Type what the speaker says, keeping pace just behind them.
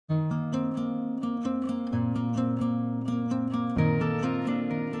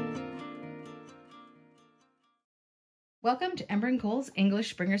Welcome to Ember and Cole's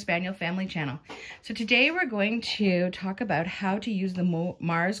English Springer Spaniel family channel. So today we're going to talk about how to use the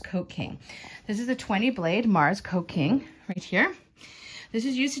Mars Coat King. This is a 20 blade Mars Coat King right here. This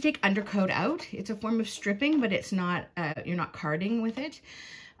is used to take undercoat out. It's a form of stripping, but it's not, you're not carding with it. So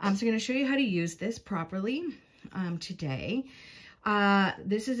I'm going to show you how to use this properly today.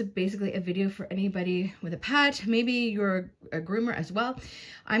 This is basically a video for anybody with a pet. Maybe you're a groomer as well.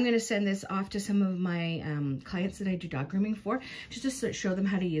 I'm going to send this off to some of my clients that I do dog grooming for, just to show them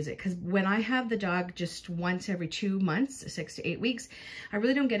how to use it. Because when I have the dog just once every 2 months, 6 to 8 weeks, I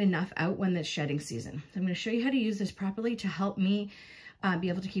really don't get enough out when it's shedding season. So I'm going to show you how to use this properly to help me be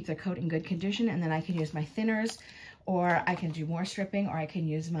able to keep their coat in good condition, and then I can use my thinners, or I can do more stripping, or I can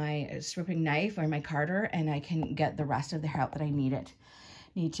use my stripping knife or my carder, and I can get the rest of the hair out that I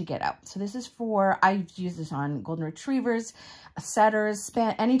need to get out. So this is for, I've used this on golden retrievers, setters,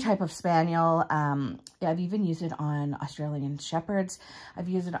 any type of spaniel. I've even used it on Australian shepherds. I've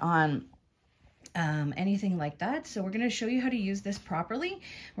used it on anything like that. So we're going to show you how to use this properly.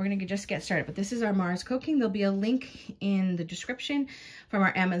 We're going to just get started, but this is our Mars Coat King. There'll be a link in the description from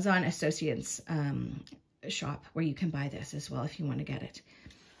our Amazon Associates shop where you can buy this as well if you want to get it.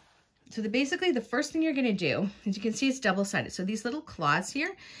 So basically the first thing you're going to do, as you can see, it's double-sided. So these little claws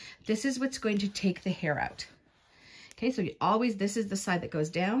here, this is what's going to take the hair out. Okay, so this is the side that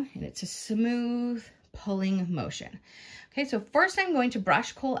goes down, and it's a smooth pulling motion. Okay, so first I'm going to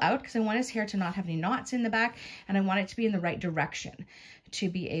brush Cole out because I want his hair to not have any knots in the back, and I want it to be in the right direction to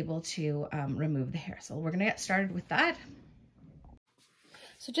be able to remove the hair. So we're going to get started with that.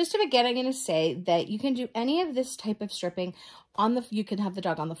 So just to begin, I'm going to say that you can do any of this type of stripping you can have the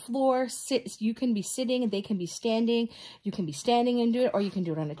dog on the floor, you can be sitting, they can be standing, you can be standing and do it, or you can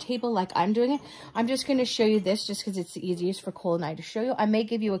do it on a table like I'm doing it. I'm just going to show you this just because it's the easiest for Cole and I to show you. I may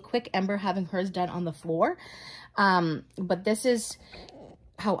give you a quick Ember having hers done on the floor, but this is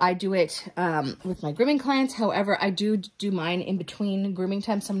how I do it with my grooming clients. However, I do mine in between grooming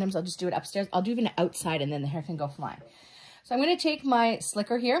time. Sometimes I'll just do it upstairs. I'll do even outside, and then the hair can go flying. So I'm going to take my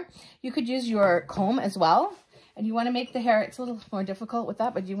slicker here. You could use your comb as well. And you want to make the hair, it's a little more difficult with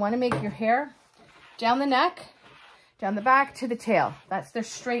that, but you want to make your hair down the neck, down the back to the tail. That's the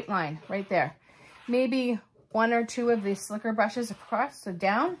straight line right there. Maybe 1 or 2 of these slicker brushes across, so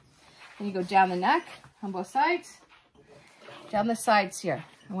down. And you go down the neck on both sides, down the sides here.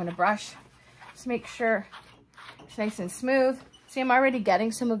 I want to brush, just make sure it's nice and smooth. See, I'm already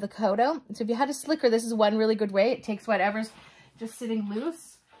getting some of the coat out. So if you had a slicker, this is one really good way. It takes whatever's just sitting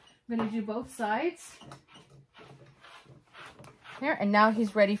loose. I'm going to do both sides. Here, and now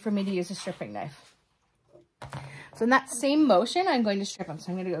he's ready for me to use a stripping knife. So in that same motion, I'm going to strip him.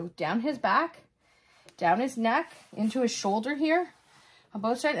 So I'm going to go down his back, down his neck, into his shoulder here on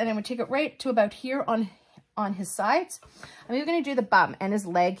both sides, and I'm going to take it right to about here on his sides. I'm even going to do the bum and his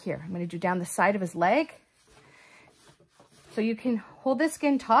leg here. I'm going to do down the side of his leg. So you can hold this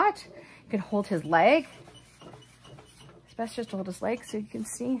skin taut. You can hold his leg. It's best just to hold his leg so you can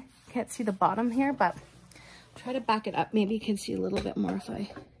see. You can't see the bottom here, but try to back it up. Maybe you can see a little bit more if there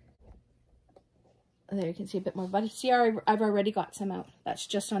you can see a bit more. But see, I've already got some out. That's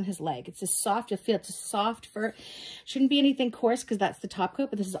just on his leg. It's a soft, you'll feel it's a soft fur. Shouldn't be anything coarse because that's the top coat,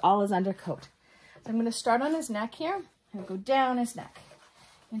 but this is all his undercoat. So I'm going to start on his neck here and go down his neck,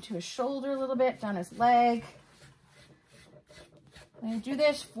 into his shoulder a little bit, down his leg. I'm going to do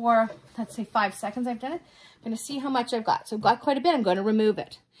this for, let's say 5 seconds I've done it. I'm going to see how much I've got. So I've got quite a bit. I'm going to remove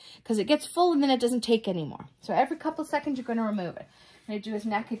it because it gets full and then it doesn't take anymore. So every couple seconds, you're going to remove it. I'm going to do his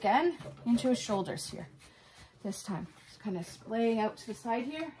neck again into his shoulders here. This time, just kind of splaying out to the side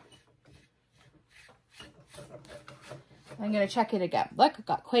here. I'm going to check it again. Look, I've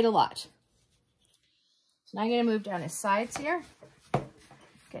got quite a lot. So now I'm going to move down his sides here.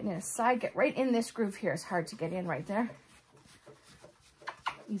 Getting in his side, get right in this groove here. It's hard to get in right there.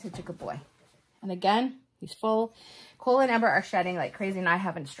 He's such a good boy. And again, he's full. Cole and Ember are shedding like crazy, and I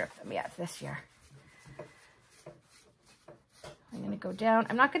haven't stripped them yet this year. I'm going to go down.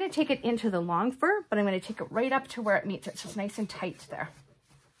 I'm not going to take it into the long fur, but I'm going to take it right up to where it meets it. So it's nice and tight there.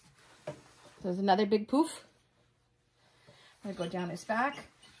 So there's another big poof. I'm going to go down his back.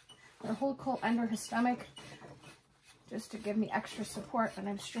 I'm going to hold Cole under his stomach just to give me extra support when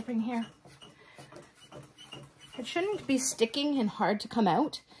I'm stripping here. It shouldn't be sticking and hard to come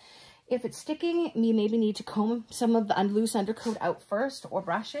out. If it's sticking, you maybe need to comb some of the loose undercoat out first or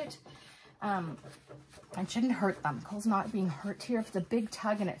brush it. It shouldn't hurt them. Cole's not being hurt here. If it's a big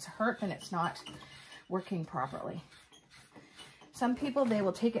tug and it's hurt, then it's not working properly. Some people, they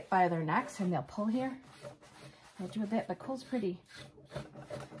will take it by their necks and they'll pull here. They'll do a bit, but Cole's pretty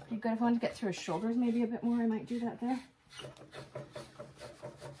good. If I want to get through his shoulders maybe a bit more, I might do that there.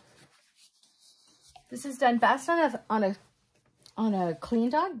 This is done best on a clean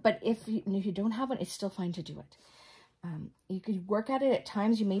dog, but if you don't have one, it's still fine to do it. You could work at it at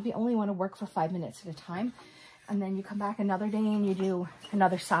times. You maybe only want to work for 5 minutes at a time, and then you come back another day and you do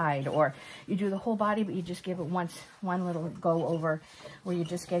another side, or you do the whole body, but you just give it one little go over where you're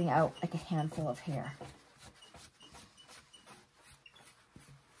just getting out like a handful of hair.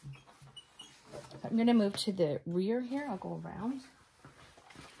 I'm going to move to the rear here. I'll go around.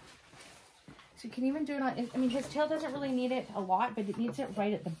 So you can even do it on, I mean, his tail doesn't really need it a lot, but it needs it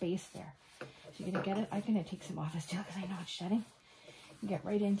right at the base there. So you're going to get it. I'm going to take some off his tail because I know it's shedding. You get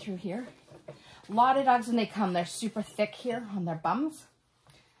right in through here. A lot of dogs, when they come, they're super thick here on their bums.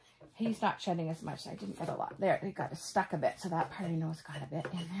 He's not shedding as much, so I didn't get a lot there. It got stuck a bit, so that part I know has got a bit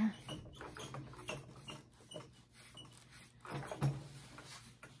in there.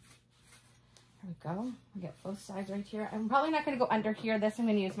 There we go. We get both sides right here. I'm probably not going to go under here. This I'm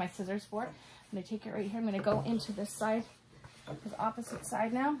going to use my scissors for. I'm going to take it right here. I'm going to go into this side, his opposite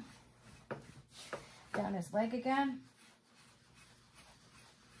side now. Down his leg again.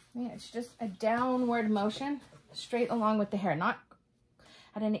 Yeah, it's just a downward motion, straight along with the hair, not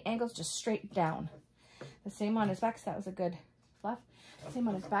at any angles, just straight down. The same on his back, so that was a good fluff. Same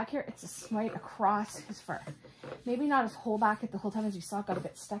on his back here, it's just right across his fur. Maybe not his whole back at the whole time, as you saw, it got a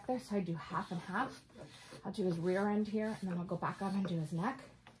bit stuck there, so I do half and half. I'll do his rear end here, and then I'll go back up and do his neck.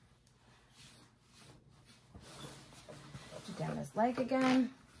 Do down his leg again.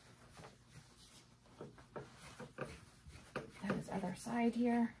 Down his other side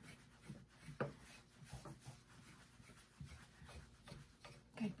here.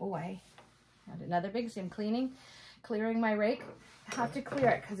 Good boy. And another big sim cleaning, clearing my rake. I have to clear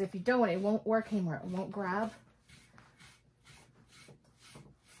it because if you don't, it won't work anymore. It won't grab.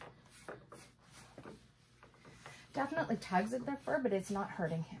 Definitely tugs at their fur, but it's not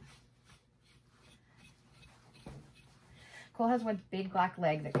hurting him. Cole has one big black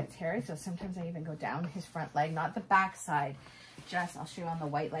leg that gets hairy, so sometimes I even go down his front leg, not the back side. Just, I'll show you on the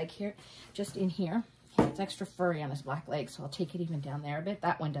white leg here, just in here. It's extra furry on his black leg, so I'll take it even down there a bit.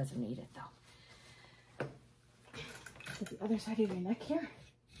 That one doesn't need it though. To the other side of your neck here.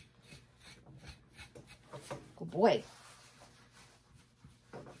 Good boy.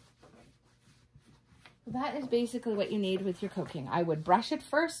 So that is basically what you need with your coat king. I would brush it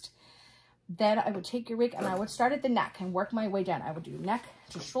first, then I would take your rake and I would start at the neck and work my way down. I would do neck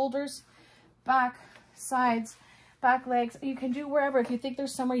to shoulders, back, sides, back legs. You can do wherever. If you think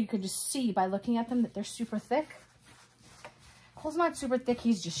there's somewhere you can just see by looking at them that they're super thick. Cole's not super thick,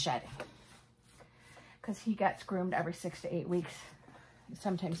 he's just shedding. Because he gets groomed every 6 to 8 weeks,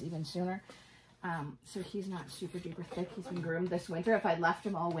 sometimes even sooner. So he's not super duper thick. He's been groomed this winter. If I left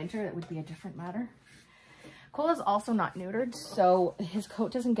him all winter, it would be a different matter. Cole is also not neutered, so his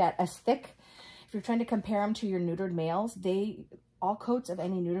coat doesn't get as thick. If you're trying to compare him to your neutered males, all coats of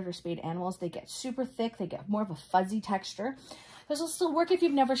any neutered or spayed animals, they get super thick. They get more of a fuzzy texture. This will still work if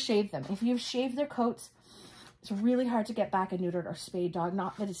you've never shaved them. If you've shaved their coats, it's really hard to get back a neutered or spayed dog.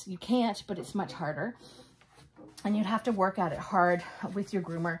 Not that you can't, but it's much harder. And you'd have to work at it hard with your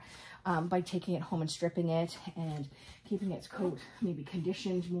groomer by taking it home and stripping it and keeping its coat maybe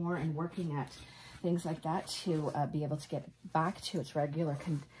conditioned more and working at things like that to be able to get back to its regular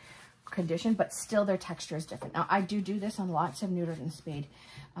condition, but still their texture is different. Now, I do this on lots of neutered and spayed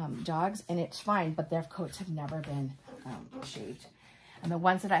dogs, and it's fine, but their coats have never been shaved. And the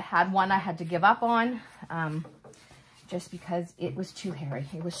ones that I had to give up on just because it was too hairy.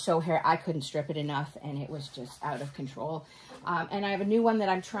 It was so hairy, I couldn't strip it enough, and it was just out of control. And I have a new one that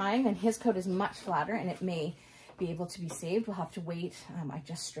I'm trying, and his coat is much flatter, and it may be able to be saved. We'll have to wait. I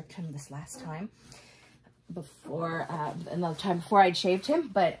just stripped him this last time before another time before I'd shaved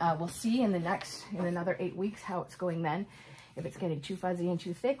him, but we'll see in another 8 weeks how it's going then, if it's getting too fuzzy and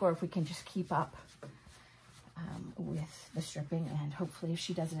too thick, or if we can just keep up with the stripping. And hopefully if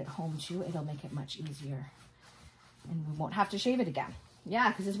she does it at home too, it'll make it much easier and we won't have to shave it again. Yeah,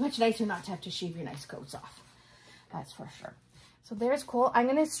 because it's much nicer not to have to shave your nice coats off, that's for sure. So there's Cole. I'm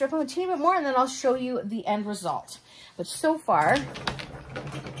going to strip him a teeny bit more and then I'll show you the end result. But so far,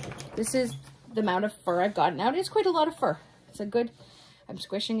 this is the amount of fur I've gotten out. It's quite a lot of fur. It's a good, I'm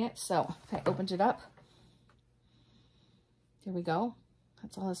squishing it. So if I opened it up, there we go.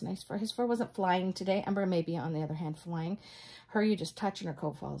 That's all his nice fur. His fur wasn't flying today. Ember may be, on the other hand, flying. Her, you just touch and her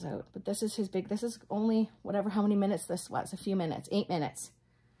coat falls out. But this is his big, this is only whatever, how many minutes this was, a few minutes, 8 minutes.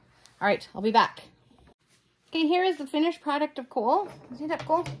 All right, I'll be back. Okay, here is the finished product of Cole. See that,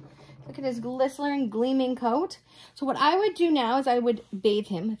 Cole? Look at his glistening, gleaming coat. So what I would do now is I would bathe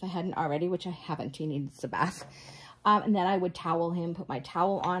him, if I hadn't already, which I haven't. He needs a bath. And then I would towel him, put my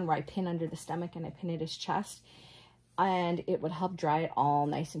towel on where I pin under the stomach and I pin at his chest. And it would help dry it all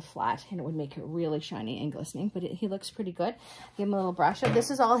nice and flat, and it would make it really shiny and glistening. But he looks pretty good. Give him a little brush up.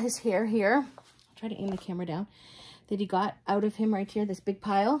 This is all his hair here. I'll try to aim the camera down. That he got out of him right here, this big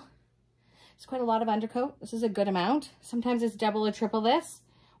pile. It's quite a lot of undercoat. This is a good amount. Sometimes it's double or triple this,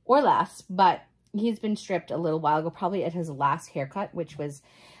 or less, but he's been stripped a little while ago, probably at his last haircut, which was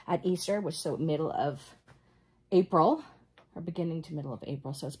at Easter, which so middle of April. Or beginning to middle of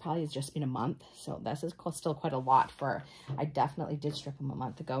April, so it's probably just been a month. So this is still quite a lot for, I definitely did strip him a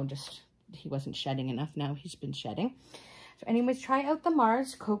month ago, just he wasn't shedding enough. Now he's been shedding. So anyways, try out the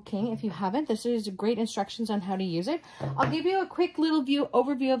Mars Coat King if you haven't. This is great instructions on how to use it. I'll give you a quick little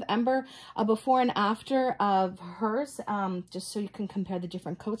overview of Ember, before and after of hers, just so you can compare the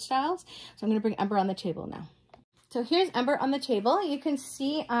different coat styles. So I'm going to bring Ember on the table now. So here's Ember on the table. You can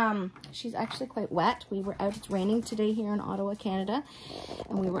see she's actually quite wet. We were out, it's raining today here in Ottawa, Canada.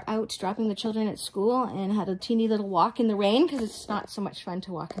 And we were out dropping the children at school and had a teeny little walk in the rain, because it's not so much fun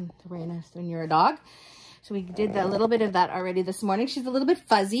to walk in the rain as when you're a dog. So we did a little bit of that already this morning. She's a little bit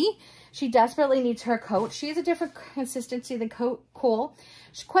fuzzy. She desperately needs her coat. She has a different consistency than Cole.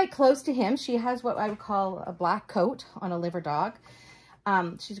 She's quite close to him. She has what I would call a black coat on a liver dog.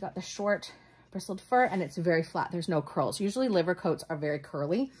 She's got the short bristled fur, and it's very flat. There's no curls. Usually liver coats are very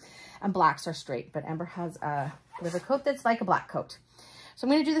curly and blacks are straight, but Ember has a liver coat that's like a black coat. So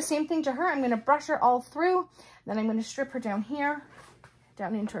I'm going to do the same thing to her. I'm going to brush her all through. Then I'm going to strip her down here,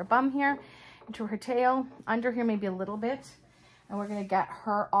 down into her bum here, into her tail, under here maybe a little bit. And we're going to get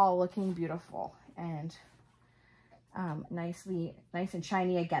her all looking beautiful and nice and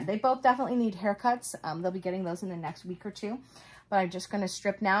shiny again. They both definitely need haircuts. They'll be getting those in the next week or two. But I'm just going to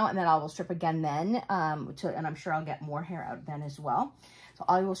strip now, and then I will strip again then, and I'm sure I'll get more hair out then as well. So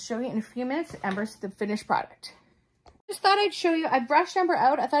I will show you in a few minutes Ember's the finished product. Just thought I'd show you, I brushed Ember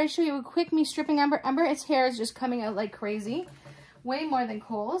out. I thought I'd show you a quick me stripping Ember. Ember, its hair is just coming out like crazy, way more than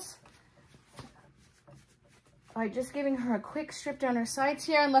Cole's. I'm just giving her a quick strip down her sides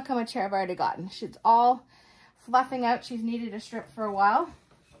here, and look how much hair I've already gotten. She's all fluffing out. She's needed a strip for a while.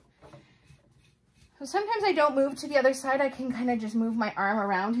 So sometimes I don't move to the other side. I can kind of just move my arm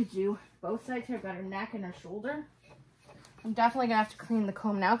around to do both sides here. I've got her neck and her shoulder. I'm definitely going to have to clean the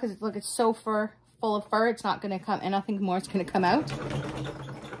comb now, because look, it's so full of fur. It's not going to come, and nothing more is going to come out.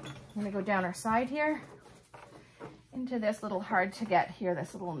 I'm going to go down her side here into this little hard to get here,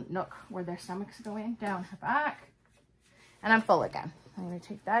 this little nook where their stomachs go in, down her back. And I'm full again. I'm going to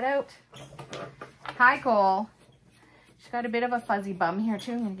take that out. Hi, Cole. She's got a bit of a fuzzy bum here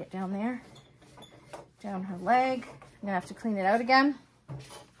too. I'm going to get down there. Down her leg. I'm gonna have to clean it out again. All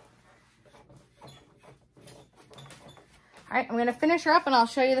right, I'm gonna finish her up and I'll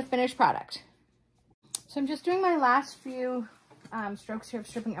show you the finished product. So I'm just doing my last few strokes here of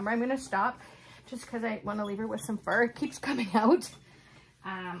stripping Ember. I'm gonna stop just because I want to leave her with some fur. It keeps coming out.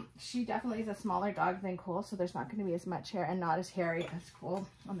 She definitely is a smaller dog than Cole, so there's not going to be as much hair and not as hairy as Cole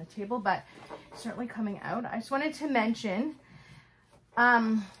on the table, but certainly coming out. I just wanted to mention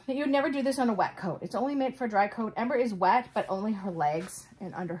that you would never do this on a wet coat. It's only meant for a dry coat. Ember is wet, but only her legs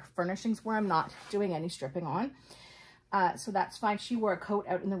and under her furnishings where I'm not doing any stripping on. So that's fine. She wore a coat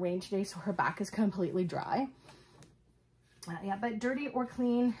out in the rain today, so her back is completely dry. Yeah, but dirty or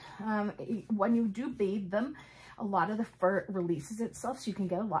clean, when you do bathe them, a lot of the fur releases itself, so you can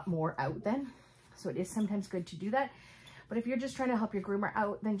get a lot more out then. So it is sometimes good to do that. But if you're just trying to help your groomer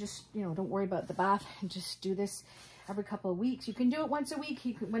out, then just, you know, don't worry about the bath and just do this every couple of weeks. You can do it once a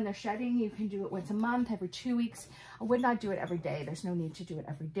week. When they're shedding, you can do it once a month, every 2 weeks. I would not do it every day. There's no need to do it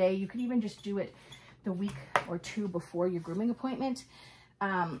every day. You could even just do it the week or two before your grooming appointment.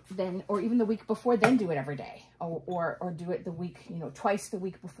 Or even the week before, then do it every day. Or do it the week, you know, twice the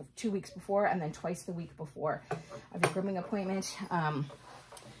week before, 2 weeks before, and then twice the week before of your grooming appointment. And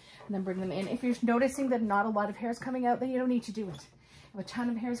then bring them in. If you're noticing that not a lot of hair is coming out, then you don't need to do it. If a ton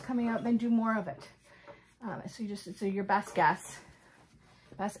of hair is coming out, then do more of it. So your best guess,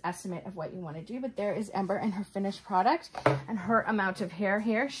 best estimate of what you want to do. But there is Ember and her finished product and her amount of hair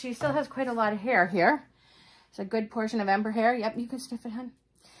here. She still has quite a lot of hair here. It's a good portion of Ember hair. Yep, you can sniff it, hun.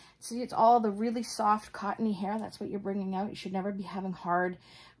 See, it's all the really soft, cottony hair. That's what you're bringing out. You should never be having hard,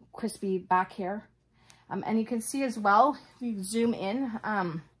 crispy back hair. And you can see as well, if you zoom in,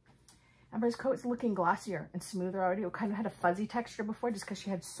 Ember's coat's looking glossier and smoother already. It kind of had a fuzzy texture before just because she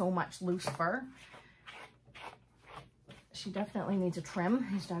had so much loose fur. She definitely needs a trim.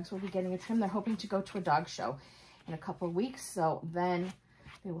 These dogs will be getting a trim. They're hoping to go to a dog show in a couple of weeks. So then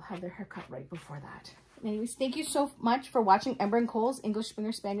they will have their hair cut right before that. Anyways, thank you so much for watching Ember and Cole's English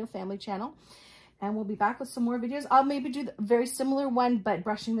Springer Spaniel family channel. And we'll be back with some more videos. I'll maybe do a very similar one, but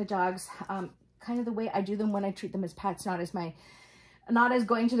brushing the dogs kind of the way I do them when I treat them as pets, not as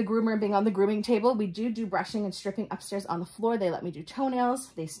going to the groomer and being on the grooming table. We do brushing and stripping upstairs on the floor. They let me do toenails.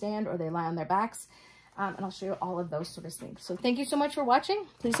 They stand or they lie on their backs. And I'll show you all of those sort of things. So thank you so much for watching.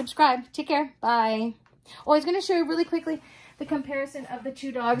 Please subscribe. Take care. Bye. Oh, I was going to show you really quickly the comparison of the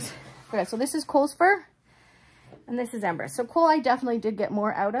two dogs. Okay, so this is Cole's fur and this is Ember. So Cole I definitely did get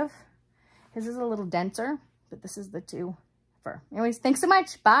more out of. His is a little denser, but this is the two fur. Anyways, thanks so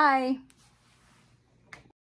much. Bye.